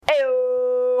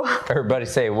Everybody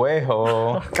say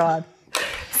way-ho. Oh, God.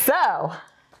 So.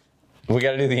 We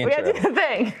got to do the intro. We got to do the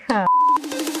thing.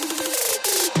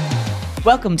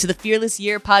 Welcome to the Fearless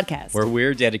Year podcast, where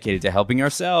we're dedicated to helping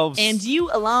ourselves and you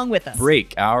along with us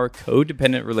break our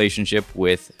codependent relationship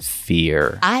with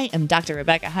fear. I am Dr.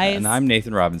 Rebecca Heiss. And I'm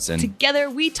Nathan Robinson. Together,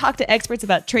 we talk to experts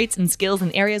about traits and skills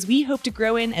in areas we hope to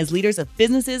grow in as leaders of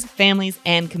businesses, families,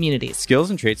 and communities.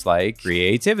 Skills and traits like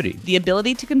creativity, the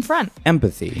ability to confront,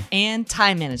 empathy, and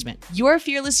time management. Your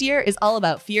Fearless Year is all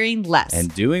about fearing less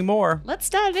and doing more.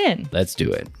 Let's dive in. Let's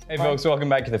do it. Hey, folks, welcome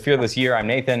back to the Fearless Year. I'm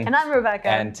Nathan. And I'm Rebecca.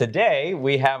 And today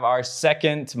we have our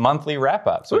second monthly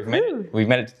wrap-up. So we've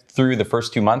made it through the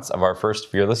first 2 months of our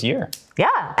first Fearless Year.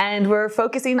 Yeah, and we're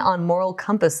focusing on moral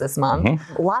compass this month.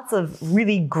 Mm-hmm. Lots of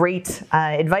really great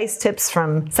advice, tips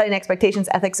from setting expectations,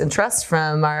 ethics, and trust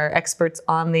from our experts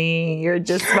on the, you're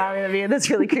just smiling at me in this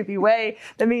really creepy way.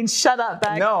 That means shut up,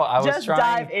 Beck. No, I was just trying.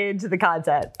 Dive into the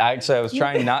content. Actually, I was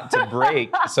trying not to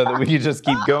break so that we could just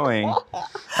keep going.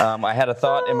 I had a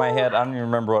thought in my head. I don't even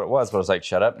remember what it was, but I was like,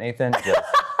 shut up, Nathan. Just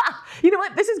you know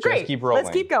what? This is great. keep rolling.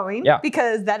 Let's keep going. Yeah.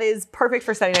 Because that is perfect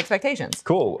for setting expectations.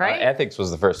 Cool. Right? Ethics was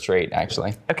the first trait,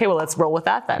 actually. Okay, well, let's roll with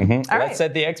that then. Mm-hmm. All Let's right.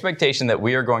 set the expectation that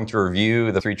we are going to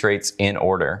review the 3 traits in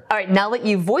order. All right, now that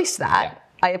you've voiced that,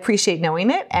 I appreciate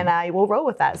knowing it, and I will roll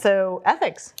with that. So,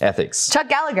 ethics. Ethics. Chuck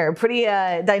Gallagher, pretty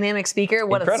dynamic speaker.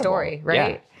 What Incredible. a story,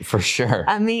 right? Yeah, for sure.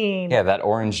 I mean, yeah, that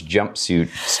orange jumpsuit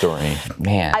story.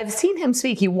 Man. I've seen him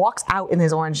speak. He walks out in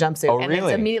his orange jumpsuit, Oh, and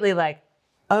really? it's immediately like,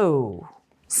 oh.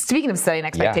 Speaking of setting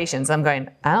expectations, I'm going,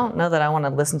 I don't know that I want to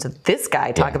listen to this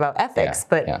guy talk about ethics,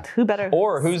 but who better?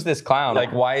 Or who's this clown?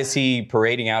 Like, why is he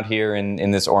parading out here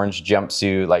in this orange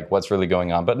jumpsuit? Like, what's really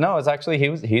going on? But no, it's actually,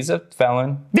 he's a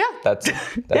felon. Yeah. That's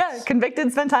yeah,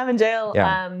 convicted, spent time in jail.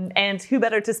 Yeah. And who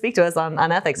better to speak to us on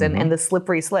ethics and the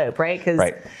slippery slope, right?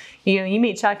 Because you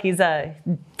meet Chuck, he's a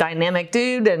dynamic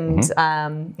dude and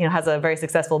has a very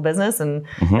successful business and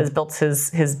has built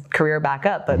his career back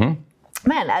up. But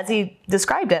man, as he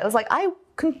described it, I was like, I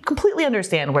can completely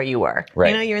understand where you were. Right.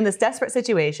 You know, you're in this desperate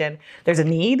situation. There's a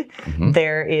need.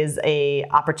 There is a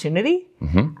opportunity.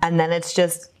 And then it's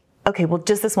just, okay, well,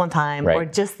 just this one time or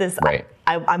just this,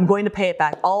 I'm going to pay it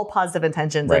back. All positive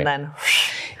intentions and then...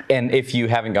 And if you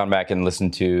haven't gone back and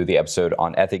listened to the episode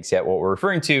on ethics yet, what we're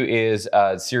referring to is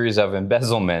a series of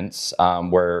embezzlements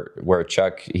where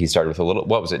Chuck, he started with a little,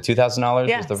 what was it, $2,000?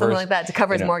 Yeah, was the something first, like that to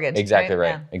cover his mortgage. Exactly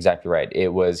right. Yeah. Exactly right. It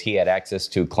was, he had access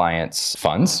to clients'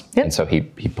 funds, and so he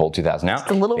pulled $2,000 out,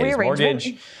 a little paid his rearrangement.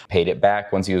 mortgage, paid it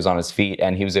back once he was on his feet,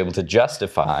 and he was able to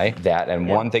justify that, and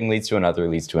one thing leads to another,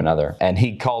 leads to another. And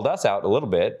he called us out a little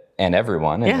bit, and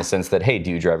everyone, in the sense that, hey, do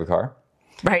you drive a car?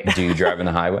 Right. Do you drive on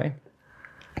the highway?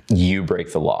 You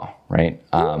break the law, right?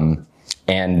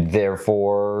 And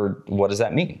therefore, what does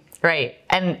that mean? Right.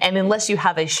 And unless you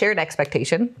have a shared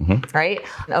expectation, right,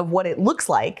 of what it looks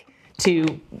like to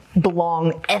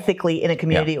belong ethically in a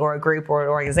community or a group or an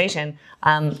organization,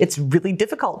 it's really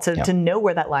difficult to know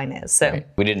where that line is. So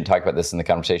we didn't talk about this in the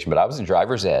conversation, but I was in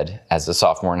driver's ed as a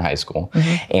sophomore in high school.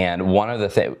 And one of the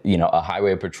things, a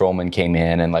highway patrolman came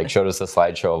in and like showed us a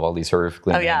slideshow of all these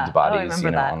horrifically named bodies. I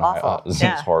remember that. Awful. It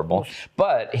was horrible.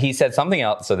 But he said something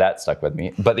else, so that stuck with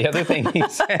me. But the other thing he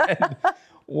said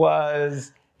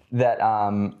was that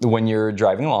when you're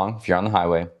driving along, if you're on the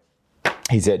highway,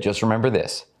 he said, just remember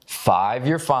this. 5,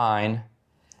 you're fine.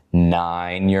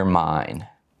 9, you're mine.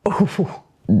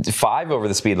 5 over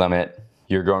the speed limit.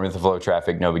 You're going with the flow of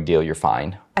traffic. No big deal. You're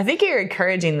fine. I think you're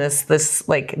encouraging this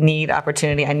like need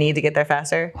opportunity. I need to get there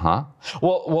faster.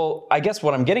 Well, I guess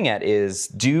what I'm getting at is,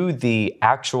 do the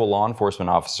actual law enforcement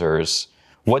officers,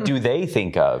 what do they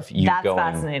think of you That's going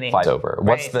fascinating. 5 over?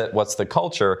 What's the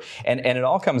culture? And it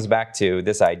all comes back to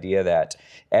this idea that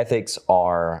ethics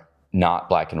are not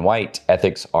black and white.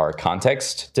 Ethics are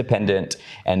context dependent,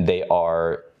 and they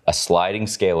are a sliding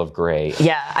scale of gray.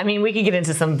 Yeah, I mean, we could get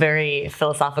into some very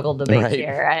philosophical debate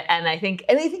here, and I think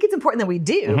it's important that we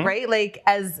do, right? Like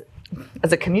as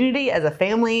a community, as a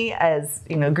family, as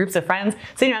groups of friends,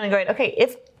 sitting around and going, okay,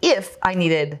 if I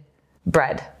needed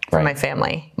bread for my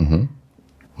family,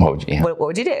 what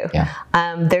would you do?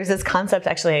 Yeah. There's this concept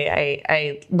actually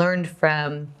I learned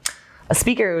from a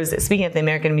speaker who was speaking at the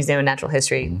American Museum of Natural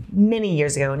History many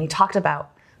years ago, and he talked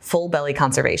about full belly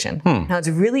conservation. Now, it's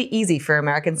really easy for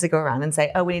Americans to go around and say,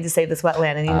 oh, we need to save this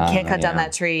wetland, and you can't cut down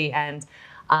that tree. And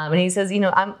he says,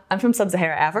 I'm from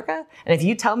sub-Saharan Africa, and if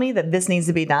you tell me that this needs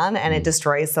to be done and it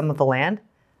destroys some of the land,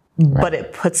 but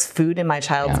it puts food in my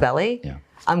child's belly,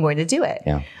 I'm going to do it.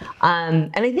 Yeah.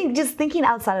 And I think just thinking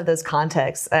outside of those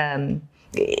contexts,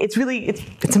 it's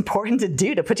important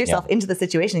to put yourself into the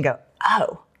situation and go,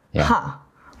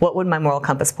 what would my moral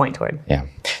compass point toward? Yeah.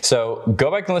 So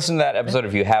go back and listen to that episode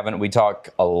if you haven't. We talk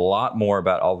a lot more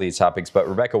about all these topics. But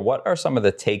Rebecca, what are some of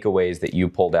the takeaways that you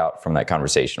pulled out from that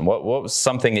conversation? What was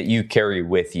something that you carry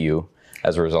with you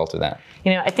as a result of that?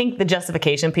 I think the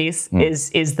justification piece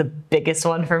is the biggest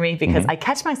one for me, because I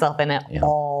catch myself in it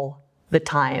all the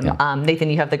time. Yeah. Nathan,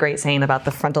 you have the great saying about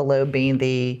the frontal lobe being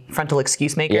the frontal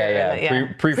excuse maker.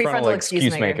 Prefrontal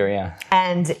excuse maker, yeah.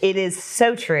 And it is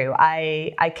so true.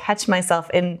 I catch myself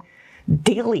in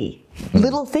daily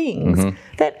little things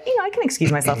that, I can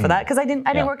excuse myself for that because I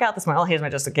didn't work out this morning. Oh, here's my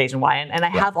justification why. And I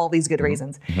have all these good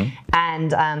reasons.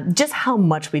 And just how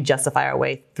much we justify our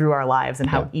way through our lives and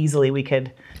how easily we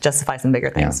could justify some bigger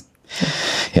things.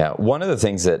 Yeah. One of the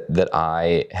things that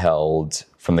I held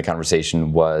from the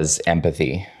conversation was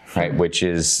empathy, right? Which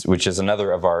is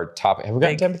another of our topic. Have we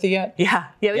gotten to empathy yet? Yeah,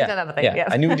 we've done empathy. Yeah.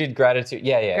 I knew we did gratitude.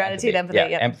 Gratitude, empathy.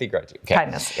 Empathy, gratitude. Okay.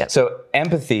 Kindness. Yep. So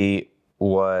empathy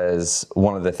was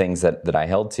one of the things that I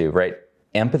held to, right?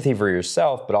 Empathy for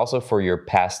yourself, but also for your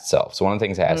past self. So one of the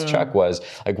things I asked Chuck was,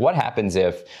 like, what happens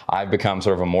if I've become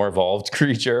sort of a more evolved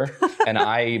creature and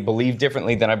I believe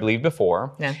differently than I believed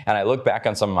before, and I look back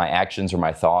on some of my actions or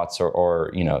my thoughts or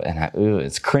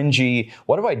it's cringy.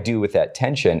 What do I do with that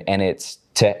tension? And it's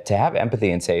to have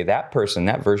empathy and say that person,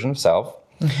 that version of self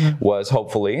was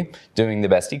hopefully doing the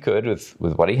best he could with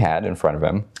what he had in front of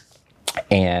him.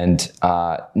 And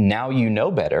now you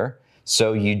know better.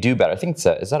 So you do better. I think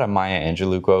is that a Maya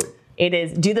Angelou quote? It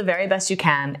is, do the very best you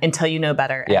can until you know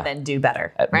better and then do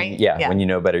better, right? When you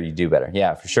know better, you do better.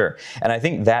 Yeah, for sure. And I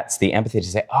think that's the empathy to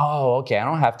say, oh, okay, I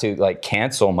don't have to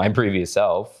cancel my previous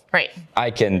self. Right.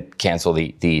 I can cancel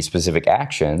the specific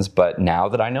actions, but now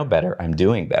that I know better, I'm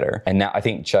doing better. And now I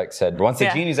think Chuck said, once the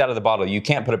genie's out of the bottle, you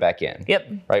can't put it back in.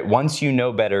 Yep. Right? Once you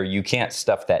know better, you can't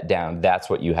stuff that down. That's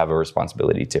what you have a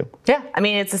responsibility to. Yeah. I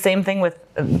mean, it's the same thing with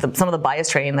some of the bias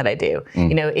training that I do.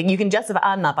 You can justify,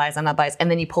 I'm not biased, and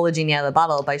then you pull a genie out of the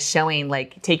bottle by showing,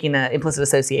 taking the implicit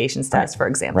associations test, for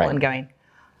example, and going,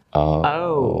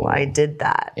 oh, I did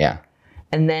that. Yeah.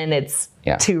 And then it's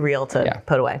too real to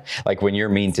put away. Like when you're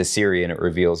mean to Siri and it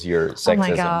reveals your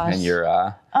sexism and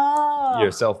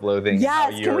your self-loathing.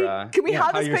 Yes, can we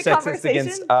have this quick conversation?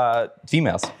 Against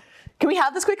females. Can we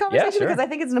have this quick conversation? Yeah, sure. Because I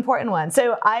think it's an important one.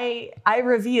 So I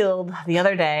revealed the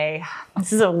other day,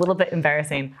 this is a little bit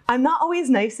embarrassing. I'm not always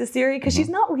nice to Siri because she's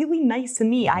not really nice to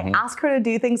me. I ask her to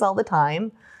do things all the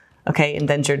time. Okay,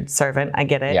 indentured servant, I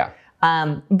get it. Yeah.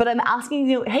 But I'm asking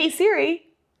you, hey Siri.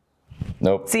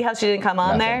 Nope. See how she didn't come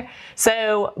on there?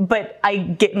 So, but I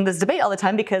get in this debate all the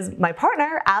time because my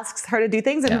partner asks her to do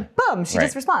things and boom, she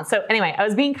just responds. So anyway, I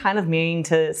was being kind of mean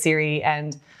to Siri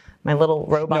and my little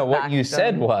robot. No, what you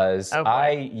said was,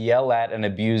 I yell at and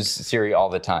abuse Siri all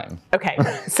the time. Okay,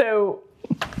 so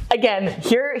again,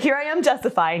 here I am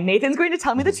justifying. Nathan's going to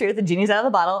tell me the truth. The genie's out of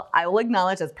the bottle. I will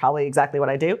acknowledge that's probably exactly what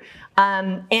I do.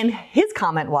 And his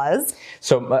comment was.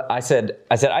 So I said,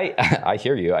 I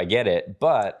hear you, I get it,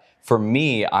 but for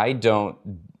me, I don't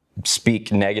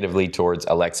speak negatively towards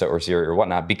Alexa or Siri or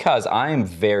whatnot because I'm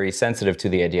very sensitive to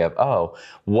the idea of,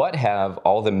 what have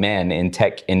all the men in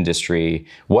tech industry,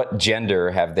 what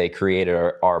gender have they created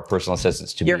our personal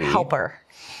assistants to be? Your helper.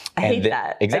 I hate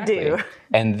that. Exactly. I do.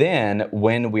 And then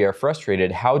when we are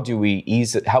frustrated, how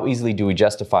easily do we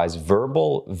justify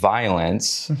verbal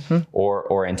violence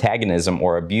or antagonism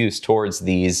or abuse towards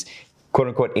these quote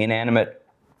unquote inanimate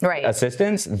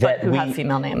assistants who have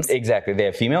female names. Exactly. They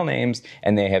have female names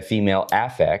and they have female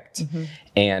affect.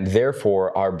 And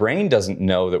therefore, our brain doesn't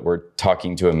know that we're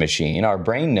talking to a machine. Our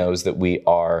brain knows that we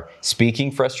are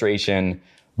speaking frustration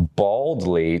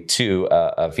baldly to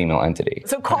a female entity.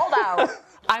 So called out.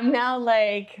 I'm now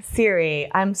like,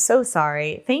 Siri, I'm so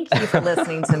sorry. Thank you for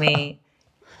listening to me.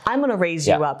 I'm going to raise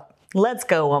you up. Let's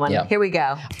go, woman. Here we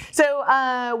go. So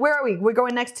where are we? We're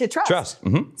going next to trust. Trust.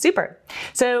 Super.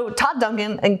 So Todd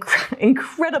Duncan,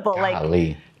 incredible.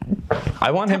 Golly.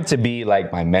 I want him to be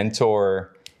like my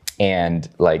mentor and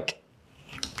like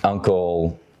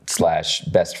uncle /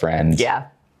 best friend. Yeah.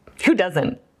 Who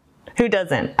doesn't? Who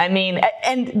doesn't? I mean,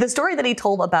 and the story that he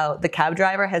told about the cab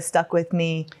driver has stuck with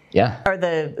me. Yeah. Or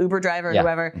the Uber driver,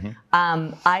 whoever.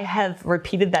 I have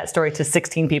repeated that story to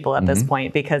 16 people at this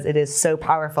point because it is so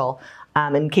powerful.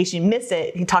 In case you missed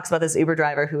it, he talks about this Uber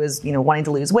driver who is, wanting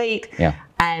to lose weight. Yeah.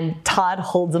 And Todd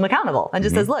holds him accountable and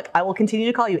just says, look, I will continue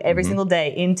to call you every single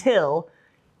day until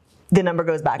the number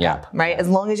goes back up, right? As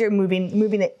long as you're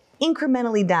moving it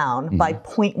incrementally down by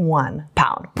 0.1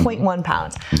 pound, 0.1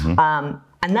 pounds.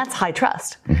 And that's high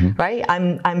trust, right?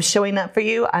 I'm showing up for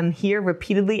you. I'm here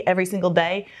repeatedly every single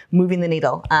day, moving the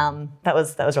needle. That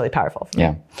was really powerful for me.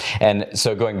 Yeah. And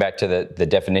so going back to the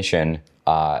definition,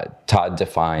 Todd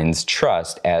defines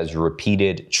trust as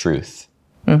repeated truth.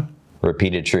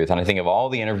 Repeated truth. And I think of all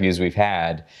the interviews we've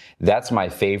had, that's my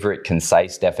favorite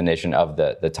concise definition of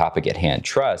the topic at hand.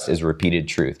 Trust is repeated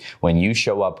truth. When you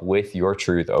show up with your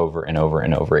truth over and over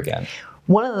and over again.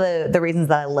 One of the reasons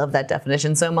that I love that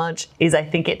definition so much is I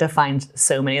think it defines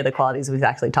so many of the qualities we've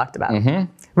actually talked about.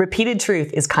 Repeated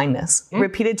truth is kindness.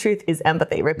 Repeated truth is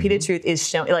empathy. Repeated truth is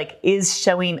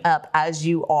showing up as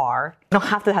you are. You don't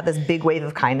have to have this big wave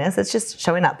of kindness. It's just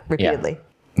showing up repeatedly. Yeah.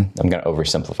 I'm going to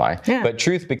oversimplify, but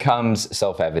truth becomes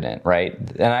self-evident, right?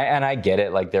 And I get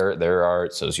it. Like there are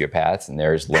sociopaths and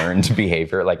there's learned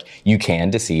behavior. Like you can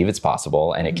deceive, it's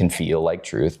possible, and it can feel like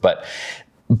truth, but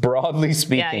broadly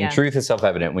speaking, truth is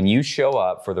self-evident. When you show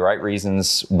up for the right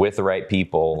reasons with the right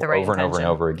people over and over and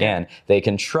over again, they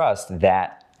can trust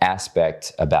that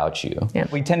aspect about you.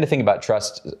 We tend to think about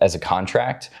trust as a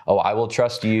contract. Oh, I will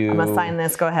trust you. I'm gonna sign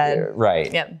this, go ahead.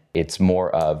 Right. It's more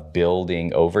of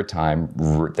building over time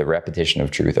the repetition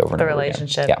of truth over and over again. The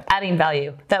relationship. Adding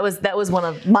value. That was one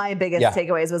of my biggest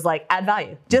takeaways was like add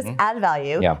value. Just add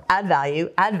value, add value,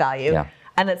 add value.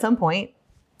 And at some point,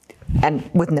 and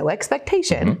with no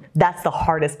expectation, that's the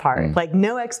hardest part. Like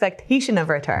no expectation of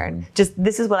return. Just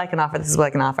this is what I can offer, this is what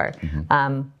I can offer.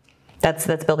 That's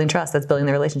building trust. That's building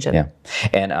the relationship. Yeah.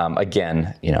 And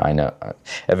again, I know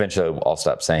eventually I'll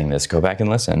stop saying this, go back and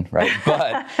listen, right?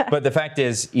 But the fact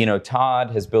is, Todd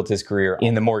has built his career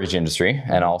in the mortgage industry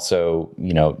and also,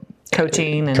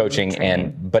 coaching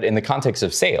but in the context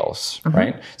of sales,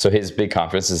 right? So his big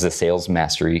conference is the Sales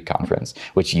Mastery Conference,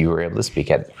 which you were able to speak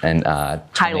at in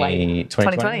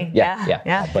 2020.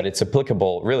 Yeah. But it's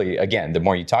applicable really, again, the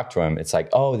more you talk to him, it's like,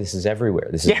 oh, this is everywhere.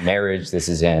 This is marriage, this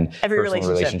is in personal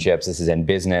relationships, this is in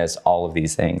business, all of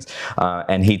these things.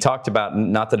 And he talked about,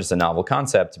 not that it's a novel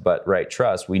concept, but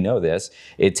trust, we know this,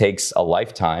 it takes a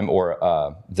lifetime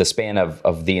or the span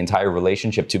of the entire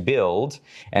relationship to build,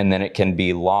 and then it can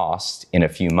be lost in a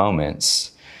few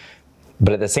moments.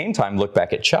 But at the same time, look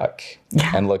back at Chuck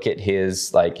and look at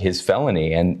his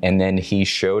felony, and then he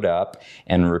showed up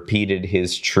and repeated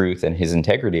his truth and his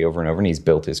integrity over and over, and he's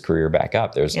built his career back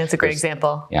up. It's a great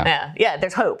example. Yeah,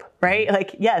 there's hope, right?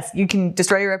 Like, yes, you can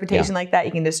destroy your reputation like that.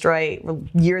 You can destroy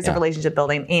years of relationship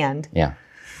building and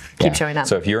keep showing up.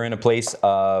 So if you're in a place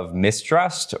of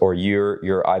mistrust, or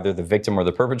you're either the victim or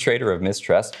the perpetrator of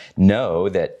mistrust, know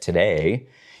that today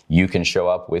you can show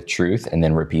up with truth and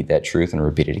then repeat that truth and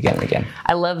repeat it again and again.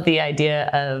 I love the idea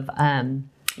of,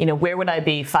 where would I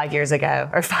be 5 years ago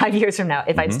or 5 years from now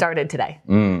if I'd started today?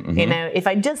 If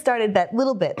I just started that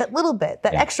little bit,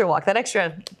 that extra walk, that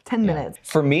extra 10 minutes.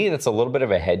 For me, that's a little bit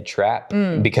of a head trap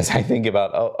because I think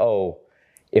about,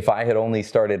 if I had only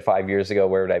started 5 years ago,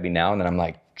 where would I be now? And then I'm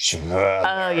like, I should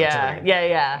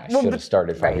have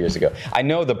started 5 years ago. I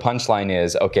know the punchline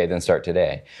is, okay, then start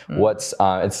today. What's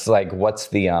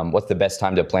the best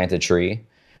time to plant a tree?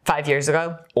 5 years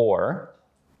ago. Or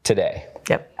today.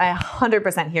 Yep. I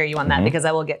 100% hear you on that because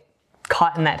I will get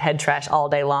caught in that head trash all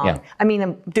day long. Yeah. I mean,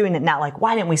 I'm doing it now. Like,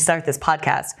 why didn't we start this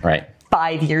podcast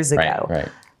 5 years ago? Right.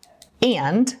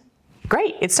 And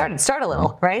great, it started. Start a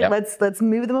little, right? Yep. Let's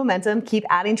move the momentum, keep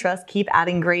adding trust, keep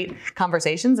adding great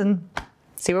conversations, and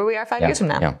see where we are 5 years from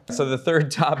now. Yeah. So the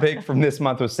third topic from this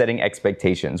month was setting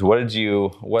expectations. What's your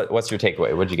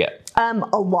takeaway? What did you get?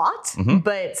 A lot,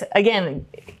 but again,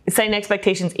 setting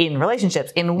expectations in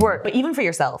relationships, in work, but even for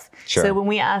yourself. Sure. So when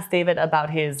we asked David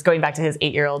about going back to his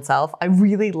 8-year-old self, I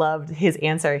really loved his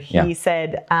answer. He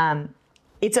said,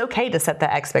 it's okay to set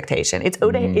that expectation. It's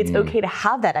okay to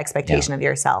have that expectation of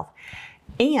yourself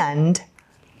and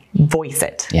voice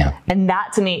it. Yeah. And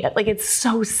that to me, it's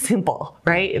so simple,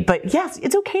 right? But yes,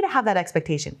 it's okay to have that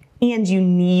expectation and you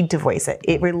need to voice it.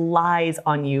 It relies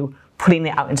on you putting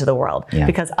it out into the world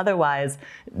because otherwise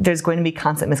there's going to be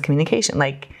constant miscommunication.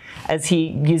 Like as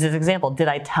he uses example, did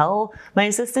I tell my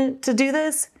assistant to do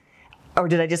this? Or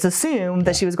did I just assume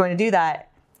that she was going to do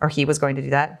that or he was going to do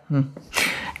that?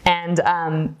 And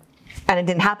it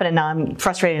didn't happen and now I'm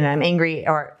frustrated and I'm angry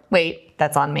or wait,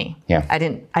 that's on me. Yeah. I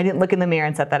didn't look in the mirror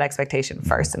and set that expectation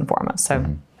first and foremost. So,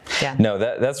 No,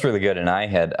 that's really good. And I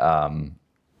had,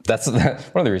 that's one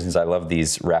of the reasons I love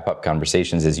these wrap-up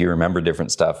conversations is you remember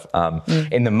different stuff.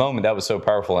 In the moment, that was so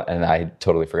powerful and I had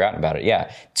totally forgotten about it.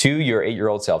 Yeah. To your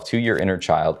 8-year-old self, to your inner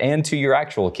child, and to your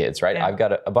actual kids, right? Yeah. I've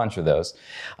got a bunch of those.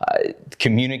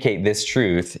 Communicate this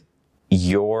truth.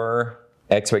 Your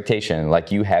expectation,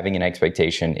 like you having an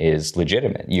expectation is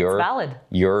legitimate. It's valid.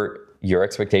 Your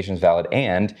expectation is valid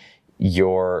and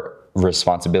your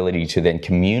responsibility to then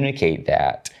communicate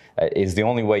that is the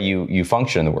only way you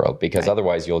function in the world, because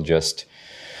otherwise you'll just,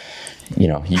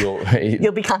 you'll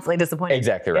be constantly disappointed.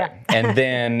 Exactly right. Yeah. And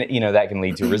then, that can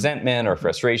lead to resentment or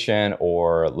frustration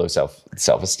or low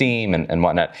self-esteem and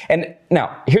whatnot. And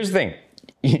now here's the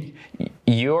thing.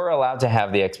 You're allowed to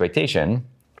have the expectation,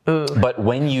 but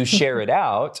when you share it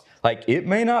out, like, it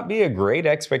may not be a great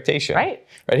expectation. Right.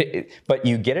 But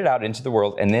you get it out into the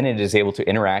world, and then it is able to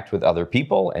interact with other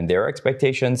people and their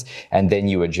expectations, and then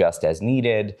you adjust as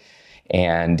needed.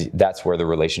 And that's where the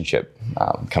relationship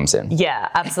comes in. Yeah,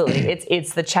 absolutely.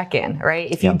 It's the check-in,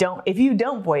 right? If you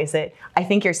don't voice it, I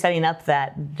think you're setting up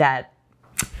that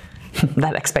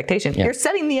expectation. Yeah. You're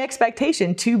setting the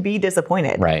expectation to be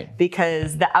disappointed, right?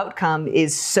 Because the outcome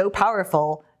is so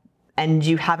powerful, and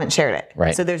you haven't shared it,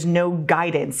 right? So there's no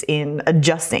guidance in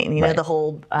adjusting. You know, the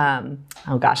whole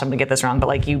oh gosh, I'm gonna get this wrong, but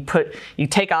like you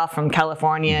take off from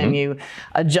California and you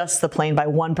adjust the plane by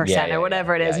 1% or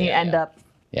whatever it is, and you end up.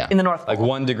 Yeah. In the North Pole. Like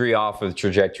 1 degree off of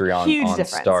trajectory on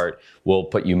difference. start will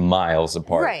put you miles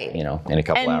apart, in a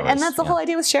couple hours. And that's the whole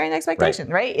idea with sharing the expectation,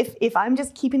 right? If I'm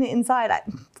just keeping it inside,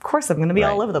 of course I'm going to be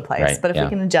all over the place. Right. But if we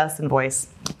can adjust and voice,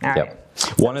 all right.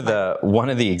 One of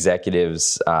the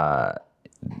executives,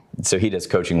 so he does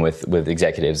coaching with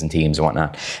executives and teams and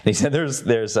whatnot. And he said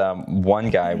there's one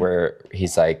guy where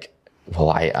he's like,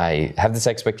 well, I have this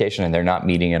expectation and they're not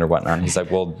meeting it or whatnot. And he's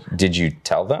like, well, did you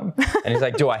tell them? And he's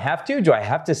like, do I have to? Do I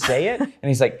have to say it? And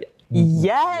he's like,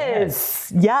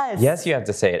 yes, you have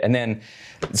to say it. And then,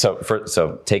 so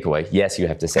takeaway, yes, you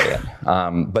have to say it.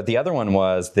 But the other one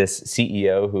was this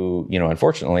CEO who,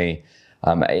 unfortunately,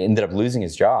 ended up losing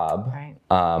his job.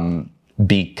 Right.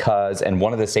 Because, and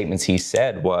one of the statements he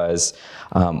said was,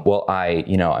 well, I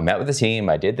met with the team,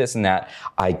 I did this and that.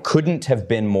 I couldn't have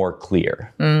been more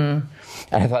clear.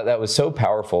 And I thought that was so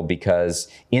powerful, because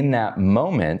in that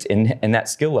moment, in that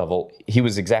skill level, he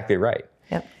was exactly right.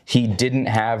 Yep. He didn't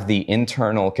have the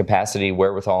internal capacity,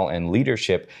 wherewithal, and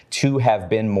leadership to have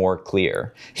been more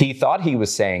clear. He thought he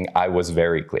was saying, I was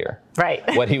very clear. Right.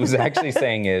 What he was actually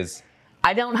saying is,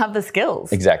 I don't have the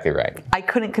skills. Exactly right. I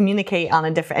couldn't communicate on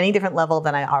any different level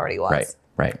than I already was.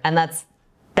 Right. And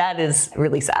that is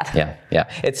really sad. Yeah.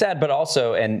 It's sad, but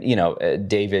also, and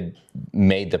David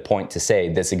made the point to say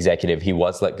this executive, he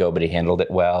was let go, but he handled it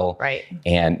well. Right.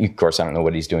 And of course, I don't know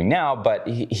what he's doing now, but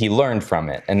he learned from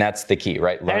it. And that's the key,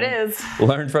 right? There it is.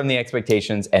 Learn from the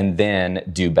expectations and then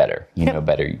do better. You know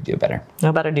better, you do better.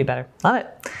 Know better, do better. Love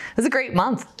it. It's a great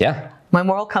month. Yeah. My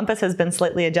moral compass has been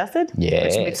slightly adjusted.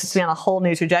 Yes. Which makes me on a whole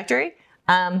new trajectory.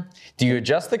 Do you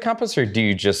adjust the compass, or do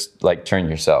you just turn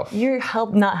yourself? You're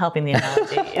not helping the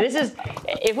analogy. This is,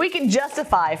 if we can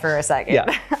justify for a second.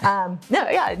 Yeah.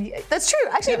 That's true.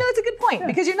 Actually, no, it's a good point,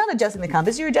 because you're not adjusting the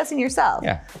compass, you're adjusting yourself.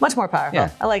 Yeah. Much more powerful.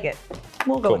 Yeah. I like it.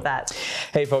 We'll go with that.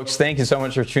 Hey folks, thank you so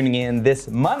much for tuning in this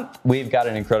month. We've got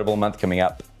an incredible month coming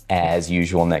up as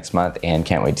usual next month, and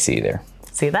can't wait to see you there.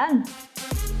 See you then.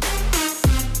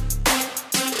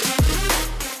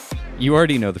 You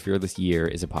already know the Fearless Year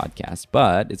is a podcast,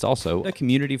 but it's also a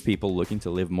community of people looking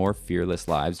to live more fearless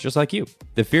lives just like you.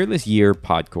 The Fearless Year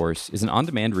Pod Course is an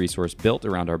on-demand resource built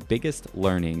around our biggest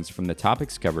learnings from the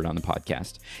topics covered on the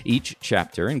podcast. Each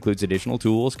chapter includes additional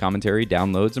tools, commentary,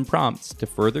 downloads, and prompts to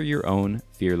further your own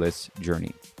fearless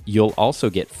journey. You'll also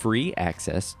get free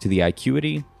access to the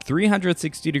iQity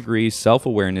 360-degree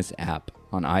self-awareness app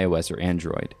on iOS or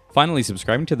Android. Finally,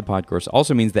 subscribing to the pod course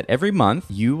also means that every month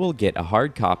you will get a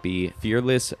hard copy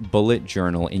Fearless bullet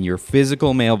journal in your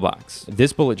physical mailbox.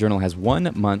 This bullet journal has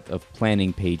 1 month of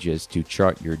planning pages to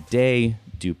chart your day,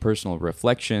 do personal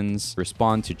reflections,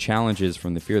 respond to challenges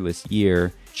from the Fearless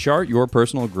Year, chart your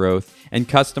personal growth, and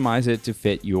customize it to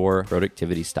fit your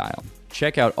productivity style.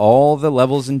 Check out all the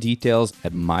levels and details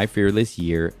at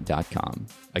myfearlessyear.com.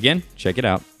 Again, check it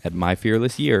out at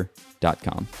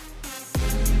myfearlessyear.com.